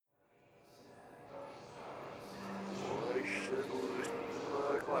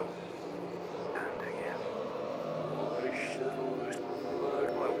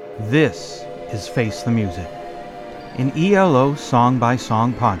This is Face the Music, an ELO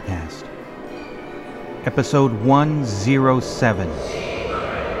song-by-song podcast. Episode 107.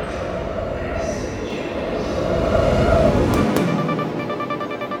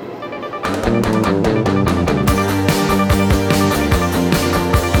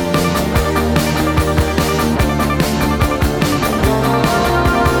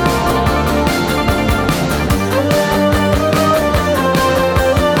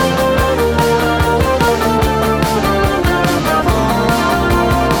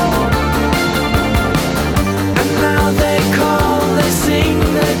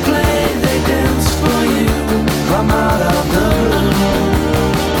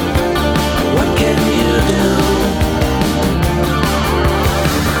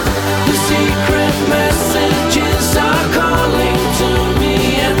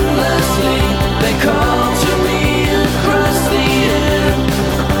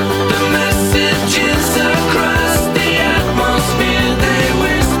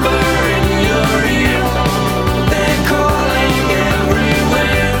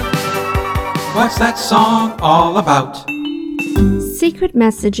 What's that song all about? Secret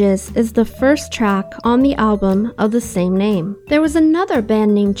Messages is the first track on the album of the same name. There was another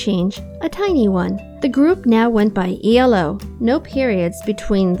band name change, a tiny one. The group now went by ELO, no periods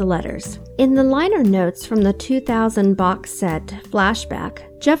between the letters. In the liner notes from the 2000 box set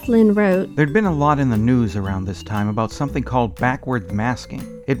Flashback, Jeff Lynne wrote, There'd been a lot in the news around this time about something called backward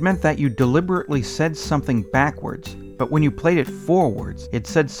masking. It meant that you deliberately said something backwards, but when you played it forwards, it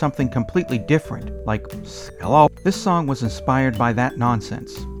said something completely different, like, hello. This song was inspired by that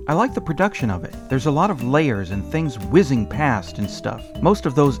nonsense. I like the production of it. There's a lot of layers and things whizzing past and stuff. Most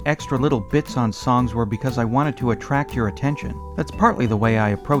of those extra little bits on songs were because I wanted to attract your attention. That's partly the way I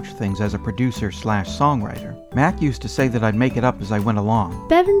approach things as a producer/songwriter. Mac used to say that I'd make it up as I went along.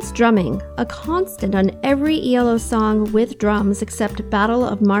 Bevan's drumming, a constant on every ELO song with drums except Battle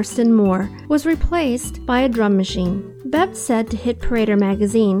of Marston Moor, was replaced by a drum machine. Bev said to Hit Parader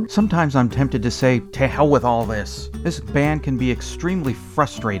magazine, Sometimes I'm tempted to say, to hell with all this. This band can be extremely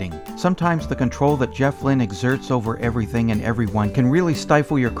frustrating. Sometimes the control that Jeff Lynne exerts over everything and everyone can really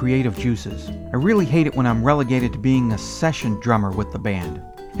stifle your creative juices. I really hate it when I'm relegated to being a session drummer with the band.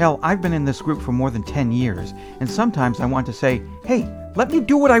 Hell, I've been in this group for more than 10 years, and sometimes I want to say, hey, let me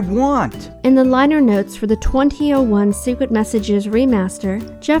do what I want! In the liner notes for the 2001 Secret Messages remaster,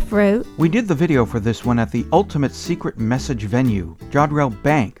 Jeff wrote, We did the video for this one at the ultimate secret message venue, Jodrell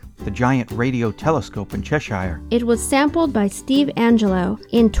Bank, the giant radio telescope in Cheshire. It was sampled by Steve Angelo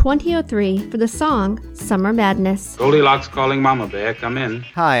in 2003 for the song Summer Madness. Goldilocks calling Mama Bear, come in.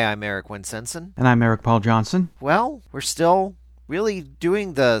 Hi, I'm Eric Winsenson. And I'm Eric Paul Johnson. Well, we're still really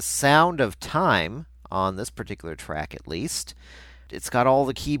doing the sound of time on this particular track, at least. It's got all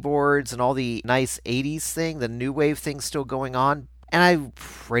the keyboards and all the nice 80s thing, the new wave thing still going on, and I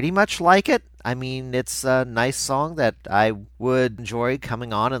pretty much like it. I mean, it's a nice song that I would enjoy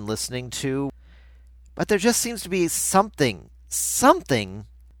coming on and listening to, but there just seems to be something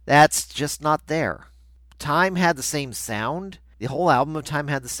that's just not there. Time had the same sound, the whole album of Time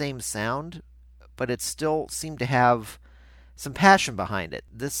had the same sound, but it still seemed to have some passion behind it.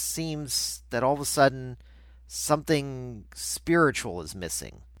 This seems that all of a sudden something spiritual is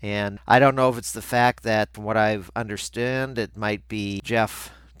missing. And I don't know if it's the fact that, from what I've understood, it might be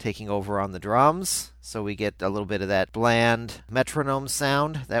Jeff taking over on the drums, so we get a little bit of that bland metronome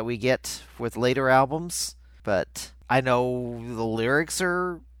sound that we get with later albums. But I know the lyrics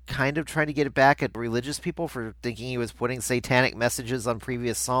are kind of trying to get it back at religious people for thinking he was putting satanic messages on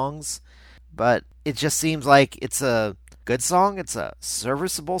previous songs. But it just seems like it's a good song, it's a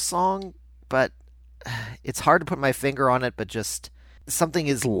serviceable song, but it's hard to put my finger on it, but just something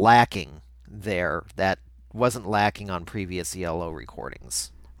is lacking there that wasn't lacking on previous ELO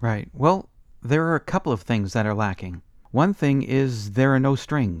recordings. Right. Well, there are a couple of things that are lacking. One thing is there are no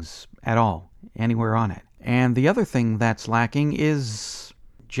strings at all, anywhere on it. And the other thing that's lacking is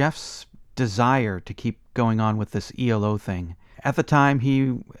Jeff's desire to keep going on with this ELO thing. At the time,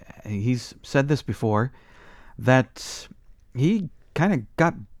 he's said this before, that he kind of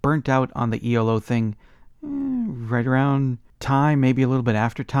got burnt out on the ELO thing right around Time, maybe a little bit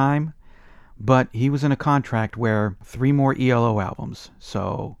after Time, but he was in a contract where 3 more ELO albums,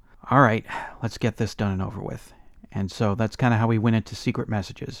 so all right, let's get this done and over with. And so that's kind of how he went into Secret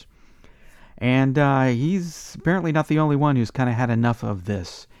Messages. And he's apparently not the only one who's kind of had enough of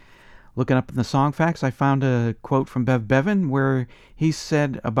this. Looking up in the song facts, I found a quote from Bev Bevan where he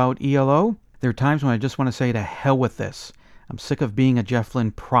said about ELO, there are times when I just want to say to hell with this. I'm sick of being a Jeff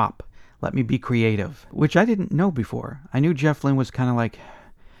Lynne prop. Let me be creative. Which I didn't know before. I knew Jeff Lynne was kind of like,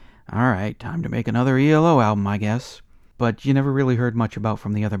 All right, time to make another ELO album, I guess. But you never really heard much about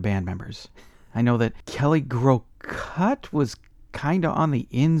from the other band members. I know that Kelly Groucutt was kind of on the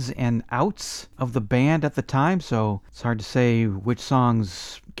ins and outs of the band at the time, so it's hard to say which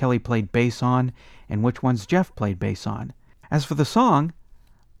songs Kelly played bass on and which ones Jeff played bass on. As for the song,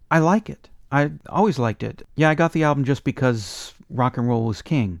 I like it. I always liked it. Yeah, I got the album just because Rock and Roll was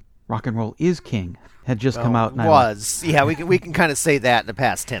King. Rock and Roll is King had just come out. And Yeah, we can kind of say that in the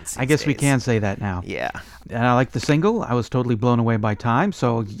past tense. I guess we can say that now. Yeah. And I like the single. I was totally blown away by Time,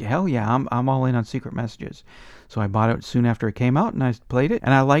 so hell yeah, I'm all in on Secret Messages. So I bought it soon after it came out, and I played it,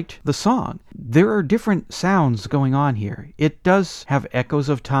 and I liked the song. There are different sounds going on here. It does have echoes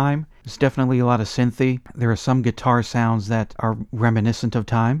of Time. It's definitely a lot of synthy. There are some guitar sounds that are reminiscent of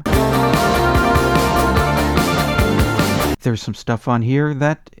Time. There's some stuff on here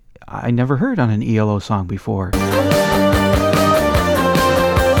that I never heard on an ELO song before.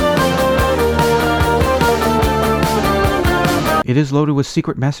 It is loaded with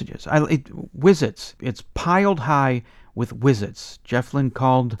secret messages. Wizards. It's piled high with wizards. Jeff Lynne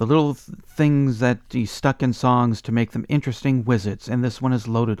called the little things that he stuck in songs to make them interesting wizards, and this one is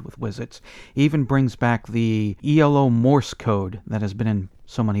loaded with wizards. He even brings back the ELO Morse code that has been in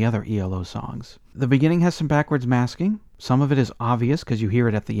so many other ELO songs. The beginning has some backwards masking. Some of it is obvious because you hear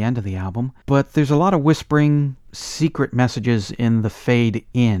it at the end of the album, but there's a lot of whispering secret messages in the fade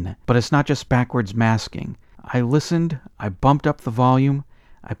in, but it's not just backwards masking. I listened, I bumped up the volume,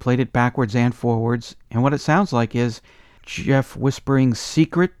 I played it backwards and forwards, and what it sounds like is Jeff whispering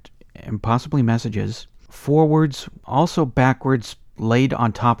secret and possibly messages, forwards, also backwards, laid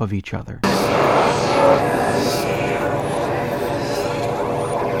on top of each other.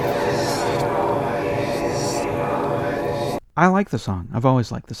 I like the song. I've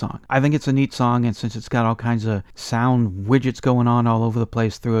always liked the song. I think it's a neat song, and since it's got all kinds of sound widgets going on all over the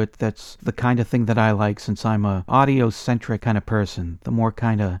place through it, that's the kind of thing that I like since I'm a audio-centric kind of person. The more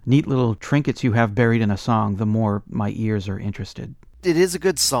kind of neat little trinkets you have buried in a song, the more my ears are interested. It is a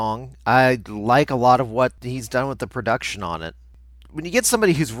good song. I like a lot of what he's done with the production on it. When you get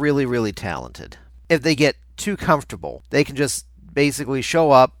somebody who's really, really talented, if they get too comfortable, they can just basically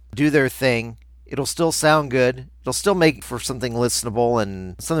show up, do their thing. It'll still sound good. It'll still make for something listenable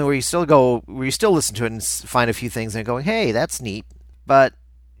and something where you still listen to it and find a few things and going, hey, that's neat. But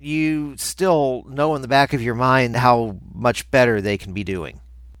you still know in the back of your mind how much better they can be doing.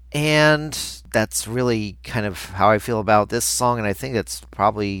 And that's really kind of how I feel about this song, and I think that's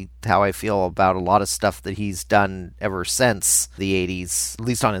probably how I feel about a lot of stuff that he's done ever since the 80s, at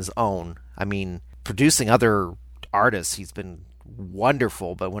least on his own. I mean, producing other artists, he's been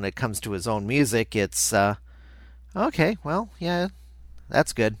wonderful, but when it comes to his own music, it's okay, well, yeah,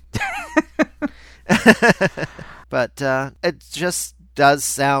 that's good. But it just does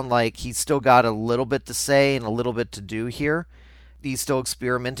sound like he's still got a little bit to say and a little bit to do here. He's still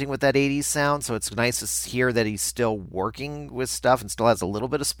experimenting with that 80s sound, so it's nice to hear that he's still working with stuff and still has a little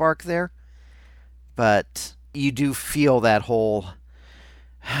bit of spark there. But you do feel that whole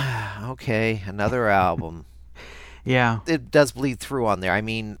okay, another album. Yeah. It does bleed through on there. I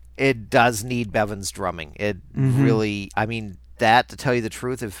mean, it does need Bevan's drumming. It really, I mean, that, to tell you the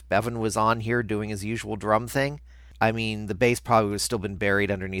truth, if Bevan was on here doing his usual drum thing, I mean, the bass probably would have still been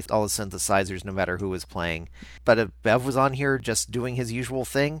buried underneath all the synthesizers no matter who was playing. But if Bev was on here just doing his usual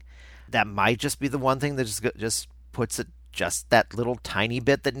thing, that might just be the one thing that just puts it just that little tiny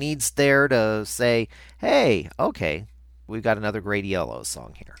bit that needs there to say, hey, okay, we've got another great ELO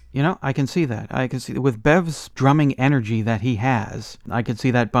song here. You know, I can see that. I can see with Bev's drumming energy that he has, I can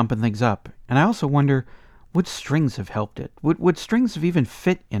see that bumping things up. And I also wonder, would strings have helped it? Would strings have even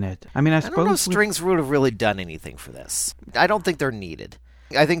fit in it? I mean, I suppose... I don't know if strings would have really done anything for this. I don't think they're needed.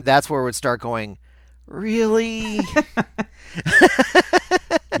 I think that's where it would start going, really?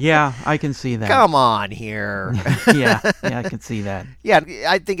 Yeah, I can see that. Come on here. yeah, I can see that. Yeah,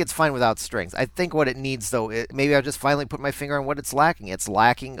 I think it's fine without strings. I think what it needs, though, maybe I'll just finally put my finger on what it's lacking. It's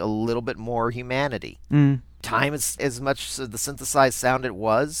lacking a little bit more humanity. Time is as much as the synthesized sound it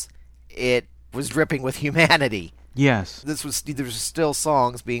was dripping with humanity. Yes. There's still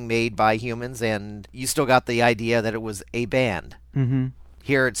songs being made by humans, and you still got the idea that it was a band. Mm-hmm.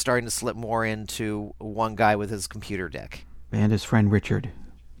 Here it's starting to slip more into one guy with his computer deck. And his friend Richard.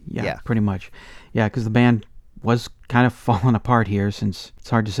 Yeah. Pretty much. Yeah, because the band was kind of falling apart here, since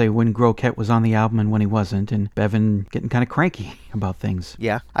it's hard to say when Groucutt was on the album and when he wasn't, and Bevan getting kind of cranky about things.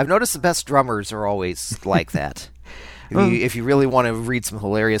 Yeah. I've noticed the best drummers are always like that. If you really want to read some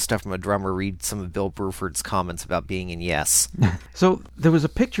hilarious stuff from a drummer, read some of Bill Bruford's comments about being in Yes. So there was a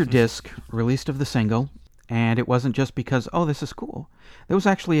picture disc released of the single, And it wasn't just because, oh, this is cool. There was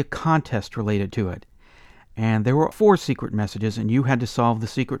actually a contest related to it. And there were 4 secret messages, and you had to solve the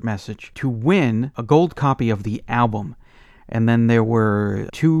secret message to win a gold copy of the album. And then there were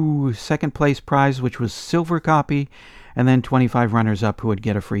 2 second-place prizes, which was silver copy, and then 25 runners-up who would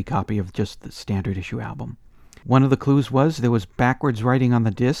get a free copy of just the standard issue album. One of the clues was there was backwards writing on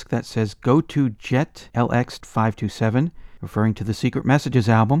the disc that says, "Go to Jet LX527," referring to the Secret Messages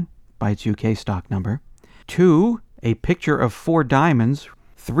album by its UK stock number. 2, a picture of 4 diamonds.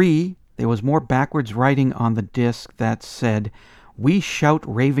 3, there was more backwards writing on the disc that said, "We shout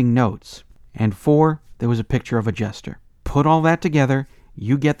raving notes." And 4, there was a picture of a jester. Put all that together,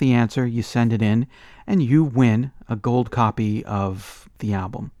 you get the answer, you send it in, and you win a gold copy of the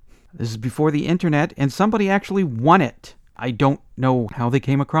album. This is before the internet, and somebody actually won it. I don't know how they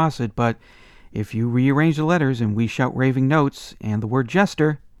came across it, but if you rearrange the letters and "We shout raving notes" and the word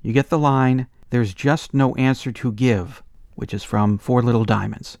jester, you get the line, "There's just no answer to give," which is from 4 Little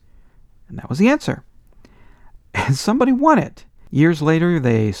Diamonds. And that was the answer. And somebody won it. Years later,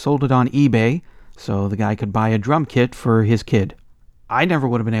 they sold it on eBay so the guy could buy a drum kit for his kid. I never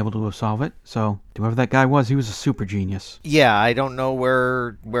would have been able to solve it, so whoever that guy was, he was a super genius. Yeah, I don't know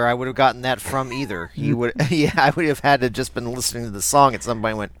where I would have gotten that from either. He would, yeah, I would have had to just been listening to the song and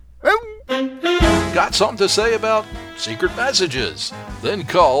somebody went, Got something to say about secret messages? Then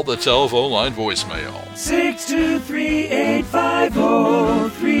call the telephone line voicemail.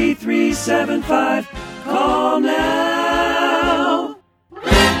 623-850-3375. Call now.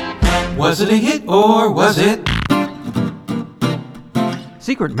 Was it a hit or was it?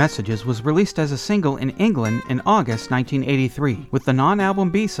 Secret Messages was released as a single in England in August 1983, with the non-album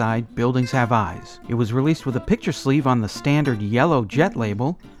B-side, Buildings Have Eyes. It was released with a picture sleeve on the standard yellow Jet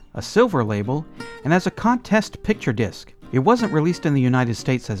label, a silver label, and as a contest picture disc. It wasn't released in the United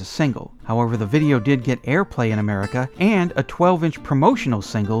States as a single. However, the video did get airplay in America, and a 12-inch promotional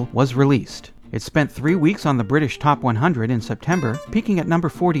single was released. It spent 3 weeks on the British Top 100 in September, peaking at number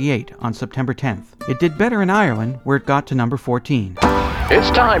 48 on September 10th. It did better in Ireland, where it got to number 14. It's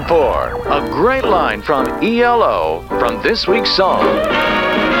time for a great line from ELO from this week's song.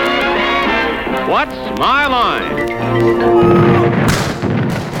 What's my line?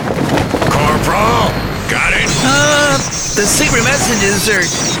 Corporal, got it? The secret messages are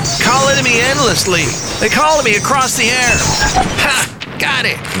calling me endlessly. They're calling me across the air. Ha! Got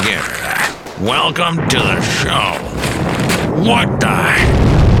it. Yeah. Welcome to the show. What the?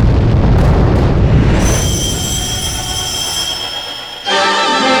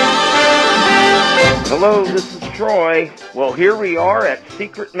 Hello, this is Troy. Well, here we are at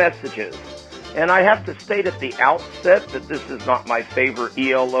Secret Messages. And I have to state at the outset that this is not my favorite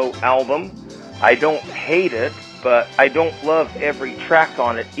ELO album. I don't hate it, but I don't love every track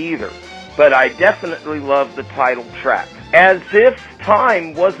on it either. But I definitely love the title track. As if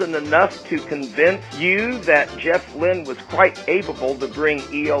time wasn't enough to convince you that Jeff Lynne was quite capable to bring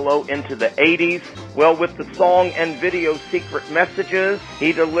ELO into the 80s, well, with the song and video Secret Messages,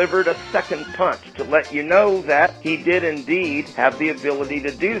 he delivered a second punch to let you know that he did indeed have the ability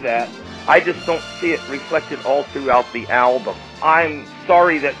to do that. I just don't see it reflected all throughout the album. I'm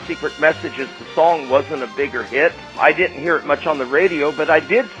sorry that Secret Messages, the song, wasn't a bigger hit. I didn't hear it much on the radio, but I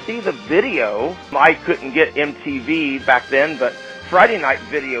did see the video. I couldn't get MTV back then, but Friday night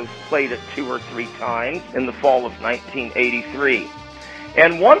videos played it 2 or 3 times in the fall of 1983.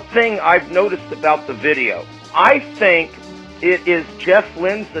 And one thing I've noticed about the video, I think it is Jeff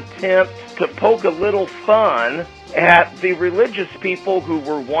Lynne's attempt to poke a little fun at the religious people who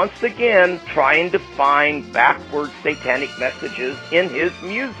were once again trying to find backward satanic messages in his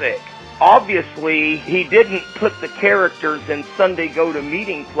music. Obviously, he didn't put the characters in Sunday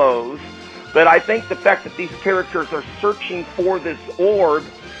go-to-meeting clothes, but I think the fact that these characters are searching for this orb,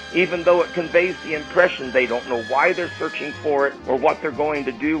 even though it conveys the impression they don't know why they're searching for it or what they're going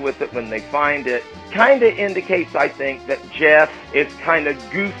to do with it when they find it, kind of indicates, I think, that Jeff is kind of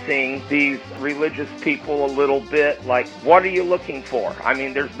goosing these religious people a little bit, like, what are you looking for? I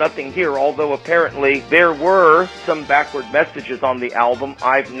mean, there's nothing here, although apparently there were some backward messages on the album.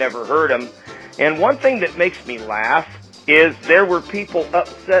 I've never heard them. And one thing that makes me laugh is there were people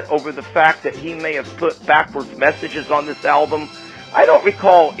upset over the fact that he may have put backwards messages on this album. I don't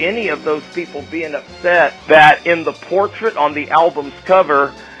recall any of those people being upset that in the portrait on the album's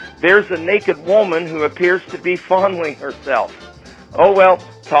cover, there's a naked woman who appears to be fondling herself. Oh well,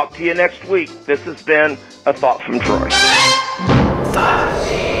 talk to you next week. This has been A Thought from Troy.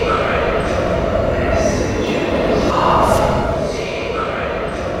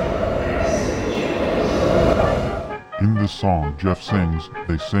 In this song, Jeff sings,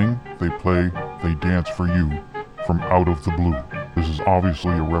 they sing, they play, They Dance for You from Out of the Blue. This is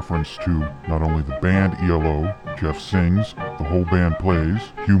obviously a reference to not only the band ELO, Jeff sings, the whole band plays,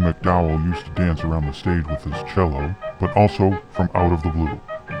 Hugh McDowell used to dance around the stage with his cello, but also from Out of the Blue,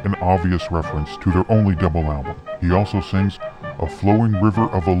 an obvious reference to their only double album. He also sings A Flowing River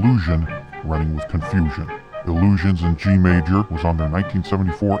of Illusion, running with confusion. Illusions in G Major was on their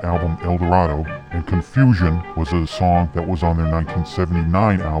 1974 album El Dorado, and Confusion was a song that was on their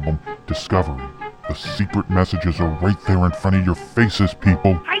 1979 album Discovery. The secret messages are right there in front of your faces,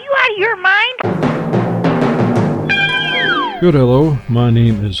 people. Are you out of your mind? Good hello, my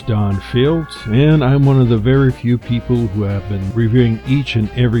name is Don Fields, and I'm one of the very few people who have been reviewing each and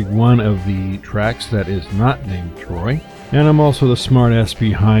every one of the tracks that is not named Troy. And I'm also the smartass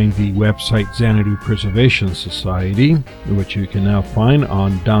behind the website Xanadu Preservation Society, which you can now find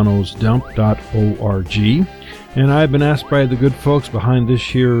on donosdump.org. And I've been asked by the good folks behind this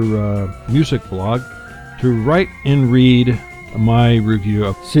here music blog to write and read my review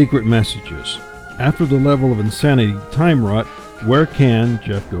of Secret Messages. After the level of insanity time rot, where can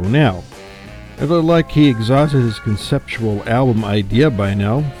Jeff go now? It looked like he exhausted his conceptual album idea by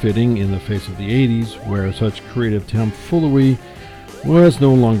now, fitting in the face of the 80s, where such creative tomfoolery was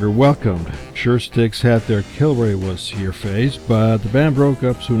no longer welcomed. Sure, Styx had their Kilroy Was Here phase, but the band broke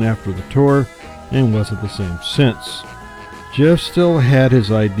up soon after the tour and wasn't the same since. Jeff still had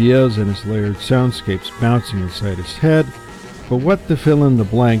his ideas and his layered soundscapes bouncing inside his head, but what to fill in the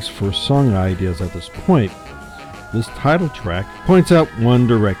blanks for song ideas at this point? This title track points out one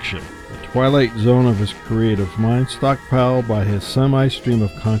direction. Twilight zone of his creative mind, stockpiled by his semi-stream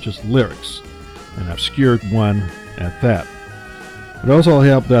of conscious lyrics, an obscure one at that. It also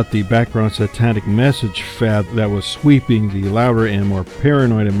helped that the background satanic message fad that was sweeping the louder and more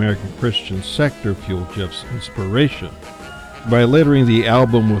paranoid American Christian sector fueled Jeff's inspiration by littering the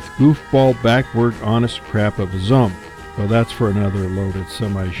album with goofball, backward, honest crap of his own. Well, that's for another loaded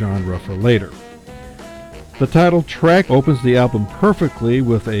semi-genre for later. The title track opens the album perfectly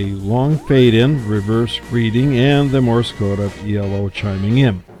with a long fade-in, reverse reading, and the Morse code of ELO chiming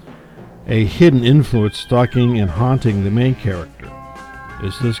in. A hidden influence stalking and haunting the main character.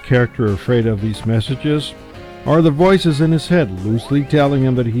 Is this character afraid of these messages? Are the voices in his head loosely telling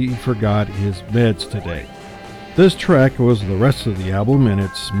him that he forgot his meds today? This track, was the rest of the album, and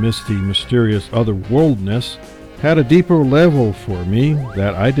its misty, mysterious otherworldness, had a deeper level for me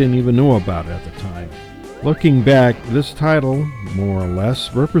that I didn't even know about at the time. Looking back, this title, more or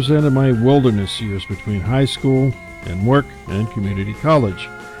less, represented my wilderness years between high school and work and community college,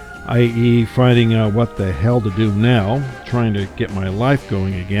 i.e. finding out what the hell to do now, trying to get my life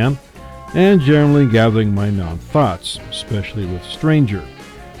going again, and generally gathering my non-thoughts, especially with Stranger.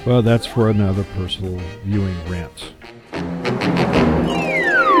 But that's for another personal viewing rant.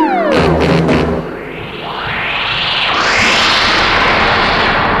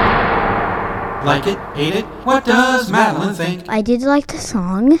 Like it? Hate it? What does Madeline think? I did like the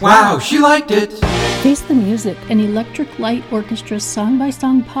song. Wow, she liked it! Face the Music, an Electric Light Orchestra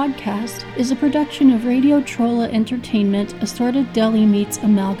song-by-song podcast, is a production of Radio Trolla Entertainment, Assorted Deli Meats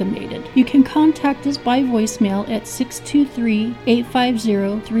Amalgamated. You can contact us by voicemail at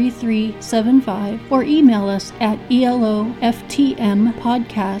 623-850-3375 or email us at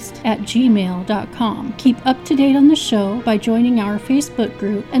eloftmpodcast@gmail.com. Keep up to date on the show by joining our Facebook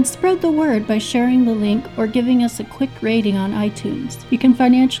group and spread the word by sharing the link or giving us a quick rating on iTunes. You can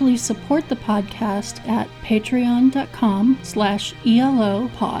financially support the podcast at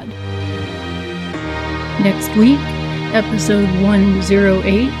patreon.com/ELOpod. Next week, episode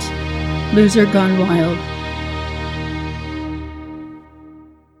 108, Loser Gone Wild.